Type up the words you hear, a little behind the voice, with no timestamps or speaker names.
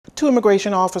Two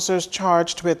immigration officers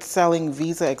charged with selling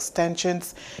visa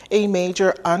extensions, a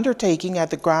major undertaking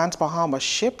at the Grand Bahama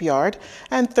shipyard,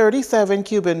 and 37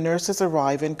 Cuban nurses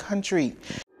arrive in country.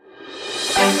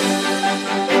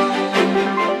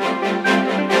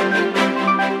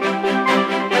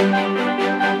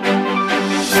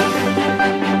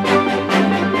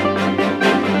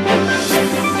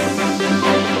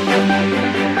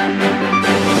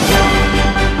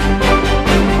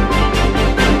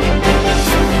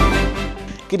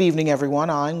 Good evening, everyone.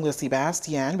 I'm Lissy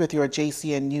Bastian with your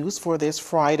JCN News for this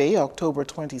Friday, October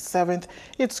 27th.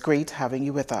 It's great having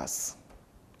you with us.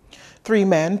 Three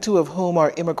men, two of whom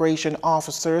are immigration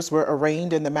officers, were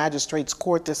arraigned in the magistrate's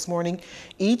court this morning,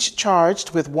 each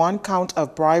charged with one count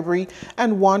of bribery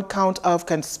and one count of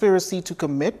conspiracy to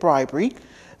commit bribery.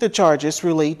 The charges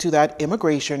relate to that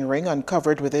immigration ring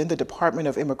uncovered within the Department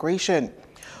of Immigration.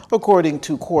 According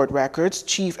to court records,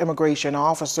 Chief Immigration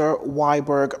Officer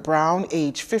Wyberg Brown,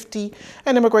 age 50,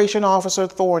 and Immigration Officer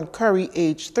Thorne Curry,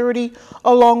 age 30,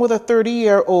 along with a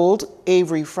 30-year-old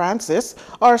Avery Francis,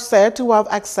 are said to have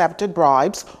accepted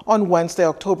bribes on Wednesday,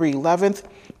 October 11th,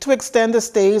 to extend the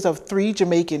stays of three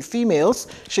Jamaican females,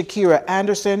 Shakira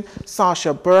Anderson,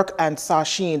 Sasha Burke, and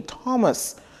Sasheen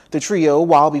Thomas. The trio,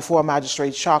 while before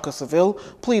Magistrate Shaka Seville,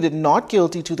 pleaded not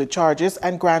guilty to the charges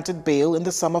and granted bail in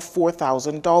the sum of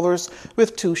 $4,000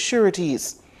 with two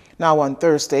sureties. Now on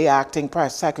Thursday, Acting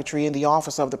Press Secretary in the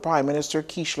Office of the Prime Minister,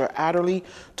 Keishla Adderley,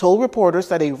 told reporters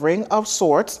that a ring of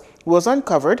sorts was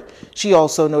uncovered. She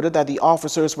also noted that the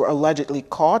officers were allegedly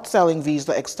caught selling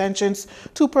visa extensions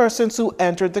to persons who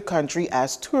entered the country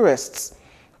as tourists.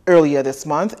 Earlier this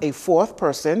month, a fourth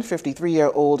person,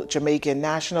 53-year-old Jamaican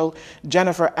national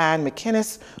Jennifer Ann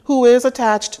McInnes, who is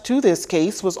attached to this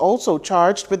case, was also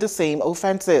charged with the same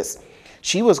offenses.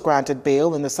 She was granted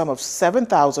bail in the sum of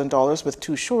 $7,000 with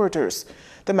two suretors.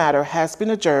 The matter has been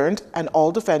adjourned, and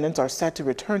all defendants are set to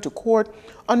return to court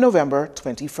on November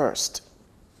 21st.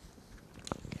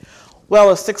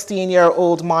 Well, a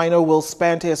 16-year-old minor will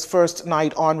spend his first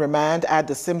night on remand at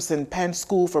the Simpson Penn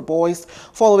School for Boys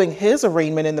following his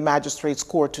arraignment in the magistrate's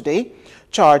court today,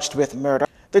 charged with murder.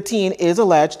 The teen is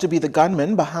alleged to be the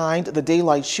gunman behind the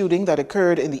daylight shooting that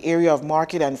occurred in the area of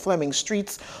Market and Fleming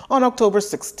Streets on October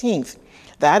 16th.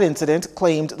 That incident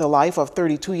claimed the life of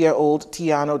 32-year-old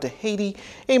Tiano De Haiti,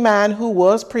 a man who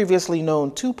was previously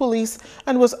known to police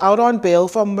and was out on bail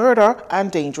for murder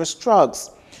and dangerous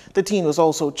drugs. The teen was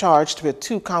also charged with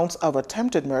 2 counts of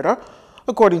attempted murder.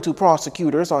 According to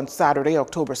prosecutors, on Saturday,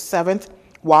 October 7th,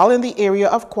 while in the area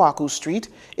of Kwaku Street,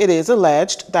 it is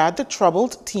alleged that the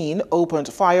troubled teen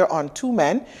opened fire on 2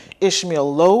 men,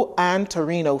 Ishmael Lowe and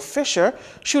Torino Fisher,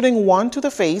 shooting one to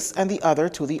the face and the other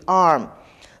to the arm.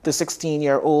 The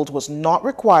 16-year-old was not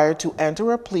required to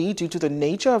enter a plea due to the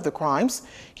nature of the crimes.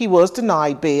 He was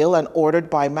denied bail and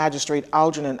ordered by Magistrate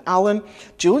Algernon Allen,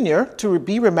 Jr. to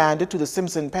be remanded to the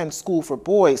Simpson Penn School for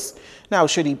Boys. Now,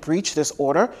 should he breach this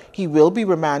order, he will be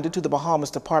remanded to the Bahamas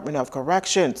Department of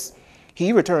Corrections.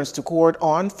 He returns to court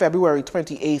on February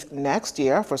 28th next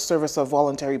year for service of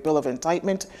voluntary bill of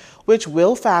indictment, which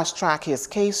will fast-track his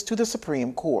case to the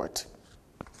Supreme Court.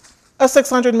 A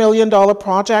 $600 million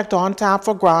project on tap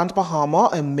for Grand Bahama,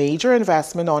 a major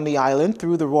investment on the island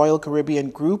through the Royal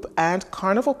Caribbean Group and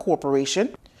Carnival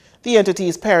Corporation. The entity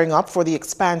is pairing up for the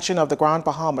expansion of the Grand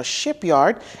Bahama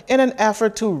shipyard in an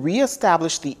effort to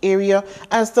re-establish the area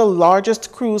as the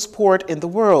largest cruise port in the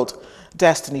world.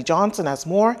 Destiny Johnson has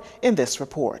more in this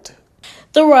report.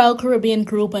 The Royal Caribbean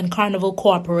Group and Carnival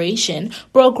Corporation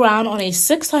broke ground on a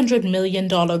 $600 million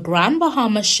Grand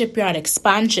Bahama shipyard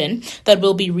expansion that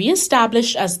will be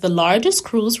re-established as the largest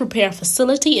cruise repair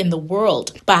facility in the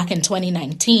world. Back in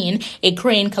 2019, a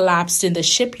crane collapsed in the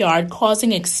shipyard,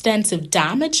 causing extensive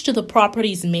damage to the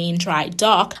property's main dry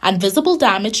dock and visible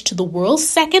damage to the world's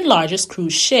second largest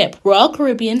cruise ship, Royal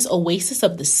Caribbean's Oasis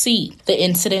of the Sea. The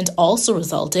incident also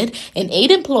resulted in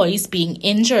 8 employees being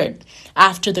injured.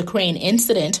 After the crane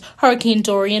incident, Hurricane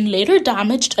Dorian later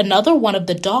damaged another one of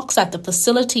the docks at the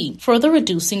facility, further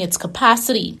reducing its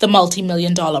capacity. The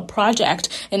multi-million-dollar project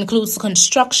includes the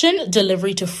construction,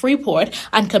 delivery to Freeport,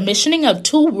 and commissioning of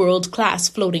 2 world-class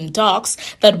floating docks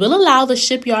that will allow the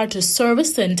shipyard to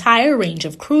service the entire range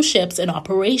of cruise ships in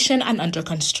operation and under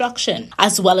construction,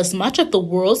 as well as much of the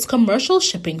world's commercial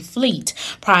shipping fleet.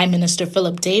 Prime Minister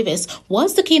Philip Davis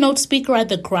was the keynote speaker at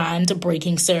the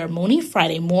groundbreaking ceremony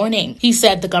Friday morning. He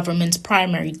said the government's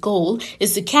primary goal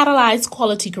is to catalyze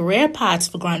quality career paths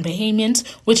for Grand Bahamians,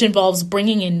 which involves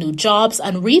bringing in new jobs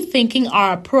and rethinking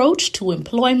our approach to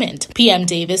employment. PM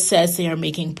Davis says they are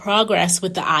making progress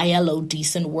with the ILO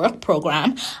Decent Work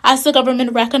program as the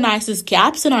government recognizes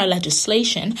gaps in our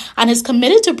legislation and is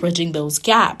committed to bridging those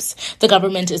gaps. The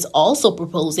government is also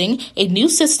proposing a new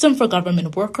system for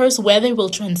government workers where they will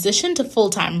transition to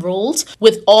full-time roles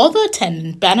with all the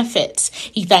attendant benefits.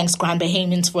 He thanks Grand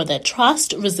Bahamians for their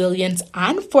trust, resilience,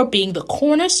 and for being the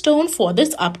cornerstone for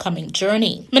this upcoming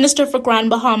journey. Minister for Grand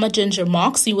Bahama Ginger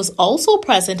Moxie was also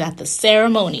present at the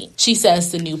ceremony. She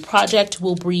says the new project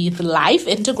will breathe life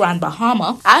into Grand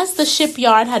Bahama as the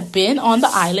shipyard had been on the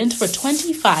island for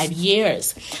 25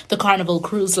 years. The Carnival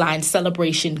Cruise Line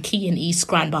Celebration Key in East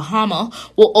Grand Bahama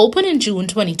will open in June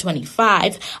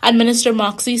 2025, and Minister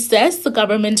Moxie says the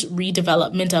government's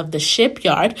redevelopment of the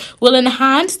shipyard will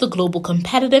enhance the global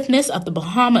competitiveness of the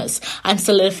Bahamas and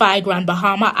solidify Grand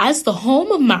Bahama as the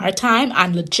home of maritime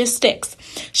and logistics.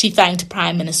 She thanked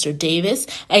Prime Minister Davis,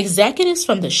 executives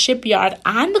from the shipyard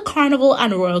and the Carnival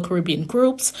and Royal Caribbean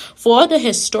groups for the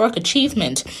historic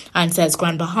achievement and says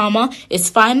Grand Bahama is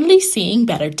finally seeing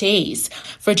better days.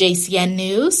 For Jcn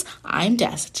News, I'm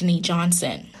Destiny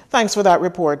Johnson. Thanks for that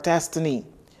report, Destiny.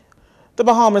 The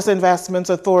Bahamas Investments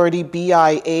Authority,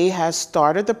 BIA, has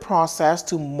started the process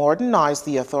to modernize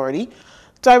the authority.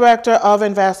 Director of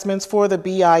Investments for the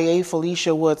BIA,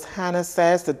 Felicia Woods-Hannah,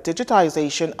 says the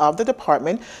digitization of the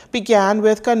department began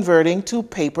with converting to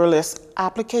paperless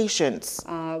applications.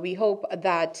 We hope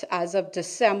that as of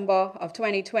December of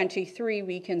 2023,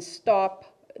 we can stop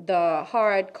the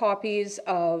hard copies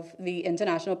of the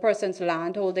International Persons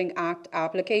Landholding Act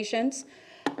applications.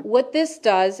 What this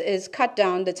does is cut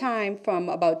down the time from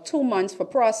about 2 months for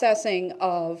processing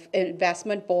of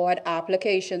investment board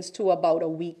applications to about a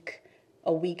week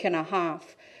and a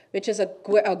half, which is a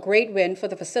great win for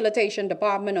the facilitation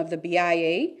department of the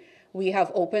BIA. We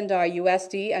have opened our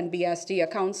USD and BSD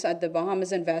accounts at the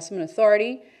Bahamas Investment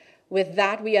Authority. With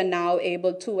that, we are now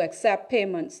able to accept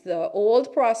payments. The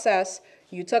old process,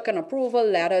 you took an approval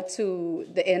letter to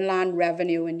the Inland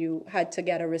Revenue and you had to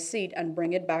get a receipt and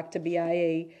bring it back to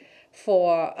BIA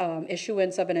for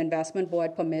issuance of an investment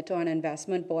board permit or an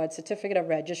investment board certificate of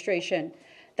registration.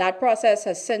 That process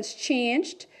has since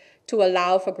changed to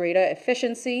allow for greater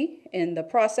efficiency in the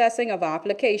processing of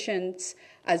applications,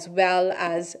 as well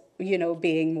as,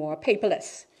 being more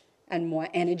paperless and more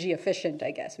energy efficient,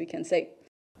 I guess we can say.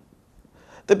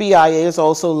 The BIA is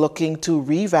also looking to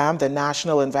revamp the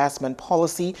national investment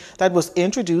policy that was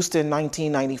introduced in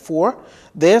 1994.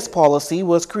 This policy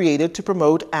was created to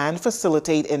promote and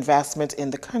facilitate investment in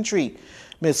the country.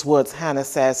 Ms. Woods-Hannah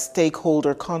says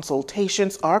stakeholder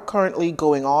consultations are currently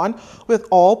going on with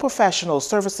all professional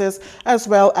services as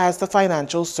well as the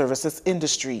financial services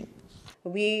industry.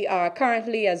 We are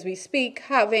currently, as we speak,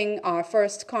 having our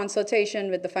first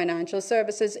consultation with the financial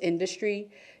services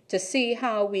industry to see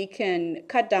how we can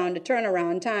cut down the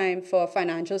turnaround time for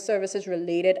financial services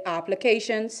related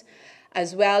applications,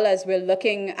 as well as we're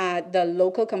looking at the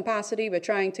local capacity. We're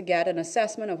trying to get an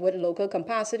assessment of what local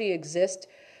capacity exists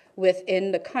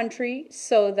within the country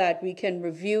so that we can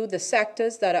review the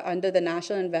sectors that are under the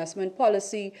national investment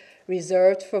policy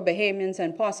reserved for Bahamians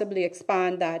and possibly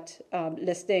expand that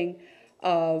listing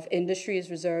of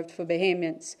industries reserved for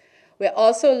Bahamians. We're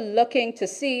also looking to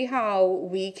see how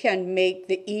we can make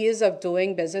the ease of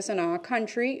doing business in our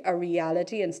country a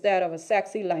reality instead of a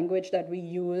sexy language that we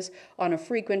use on a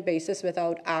frequent basis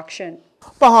without action.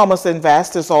 Bahamas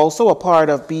Invest is also a part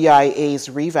of BIA's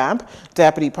revamp.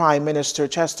 Deputy Prime Minister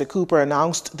Chester Cooper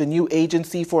announced the new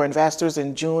agency for investors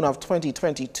in June of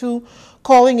 2022,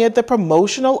 calling it the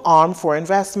promotional arm for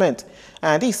investment.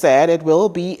 And he said it will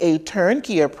be a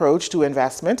turnkey approach to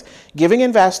investment, giving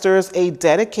investors a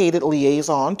dedicated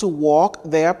liaison to walk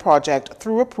their project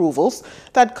through approvals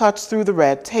that cuts through the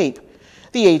red tape.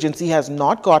 The agency has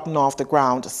not gotten off the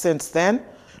ground since then.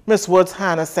 Ms.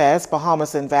 Woods-Hannah says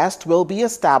Bahamas Invest will be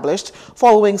established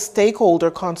following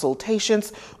stakeholder consultations,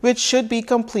 which should be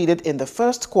completed in the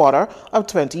first quarter of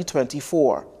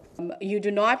 2024. You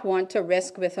do not want to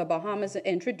risk with a Bahamas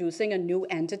introducing a new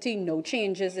entity, no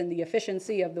changes in the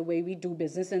efficiency of the way we do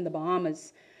business in the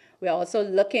Bahamas. We're also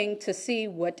looking to see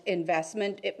what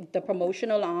investment, the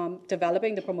promotional arm,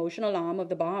 developing the promotional arm of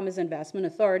the Bahamas Investment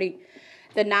Authority.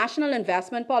 The national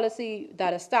investment policy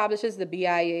that establishes the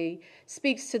BIA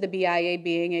speaks to the BIA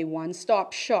being a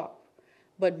one-stop shop,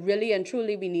 but really and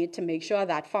truly we need to make sure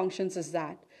that functions as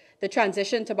that. The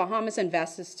transition to Bahamas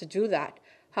Invest is to do that.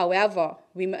 However,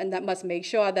 we must make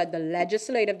sure that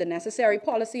the necessary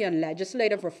policy and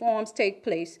legislative reforms take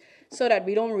place so that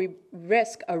we don't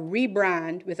risk a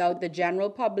rebrand without the general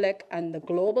public and the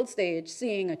global stage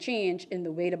seeing a change in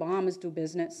the way the Bahamas do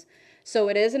business. So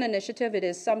it is an initiative. It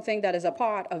is something that is a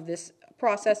part of this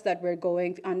process that we're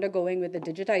undergoing with the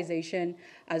digitization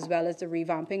as well as the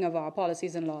revamping of our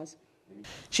policies and laws.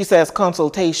 She says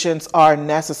consultations are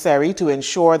necessary to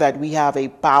ensure that we have a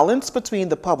balance between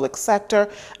the public sector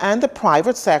and the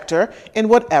private sector in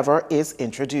whatever is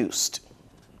introduced.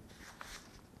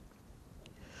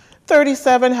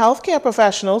 37 healthcare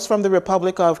professionals from the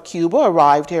Republic of Cuba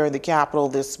arrived here in the capital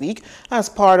this week as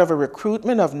part of a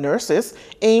recruitment of nurses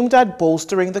aimed at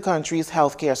bolstering the country's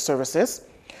healthcare services.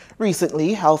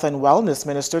 Recently, Health and Wellness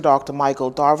Minister Dr.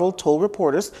 Michael Darville told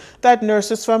reporters that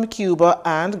nurses from Cuba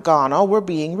and Ghana were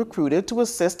being recruited to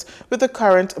assist with the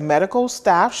current medical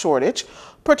staff shortage,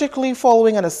 particularly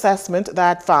following an assessment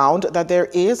that found that there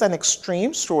is an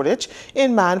extreme shortage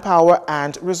in manpower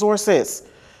and resources.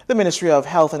 The Ministry of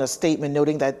Health in a statement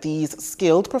noting that these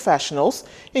skilled professionals,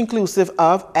 inclusive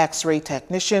of X-ray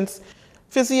technicians,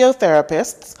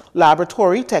 physiotherapists,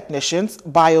 laboratory technicians,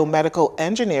 biomedical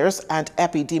engineers, and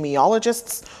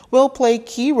epidemiologists will play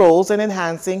key roles in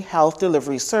enhancing health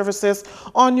delivery services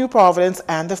on New Providence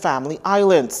and the Family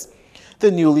Islands. The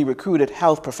newly recruited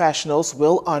health professionals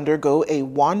will undergo a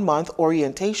one-month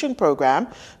orientation program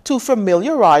to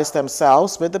familiarize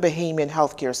themselves with the Bahamian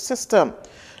healthcare system.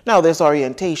 Now, this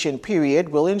orientation period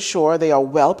will ensure they are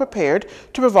well prepared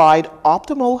to provide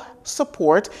optimal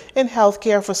support in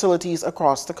healthcare facilities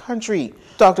across the country.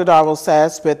 Dr. Darville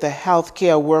says with the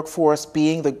healthcare workforce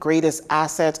being the greatest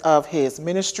asset of his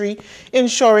ministry,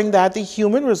 ensuring that the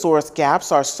human resource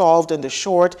gaps are solved in the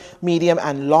short, medium,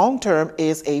 and long term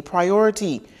is a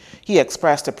priority. He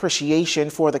expressed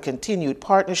appreciation for the continued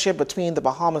partnership between the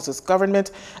Bahamas' government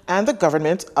and the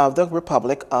government of the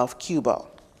Republic of Cuba.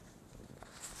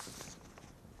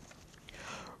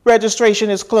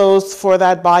 Registration is closed for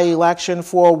that by-election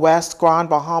for West Grand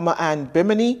Bahama and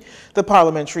Bimini. The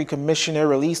parliamentary commissioner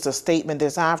released a statement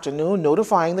this afternoon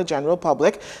notifying the general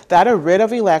public that a writ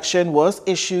of election was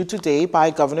issued today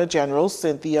by Governor General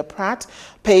Cynthia Pratt,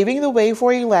 paving the way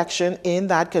for election in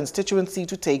that constituency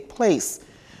to take place.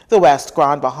 The West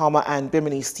Grand Bahama and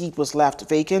Bimini seat was left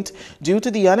vacant due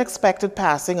to the unexpected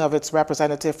passing of its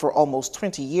representative for almost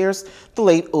 20 years, the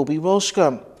late Obi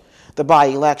Wilshcombe. The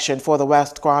by-election for the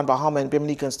West Grand Bahama and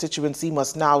Bimini constituency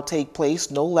must now take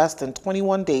place no less than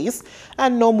 21 days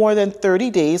and no more than 30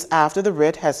 days after the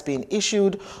writ has been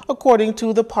issued, according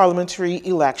to the Parliamentary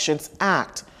Elections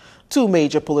Act. Two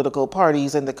major political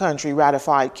parties in the country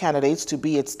ratified candidates to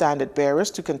be its standard bearers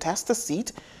to contest the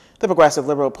seat. The Progressive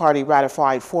Liberal Party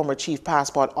ratified former Chief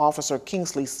Passport Officer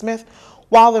Kingsley Smith,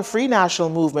 while the Free National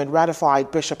Movement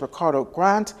ratified Bishop Ricardo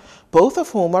Grant, both of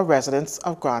whom are residents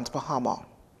of Grand Bahama.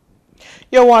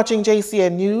 You're watching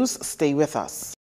JCN News. Stay with us.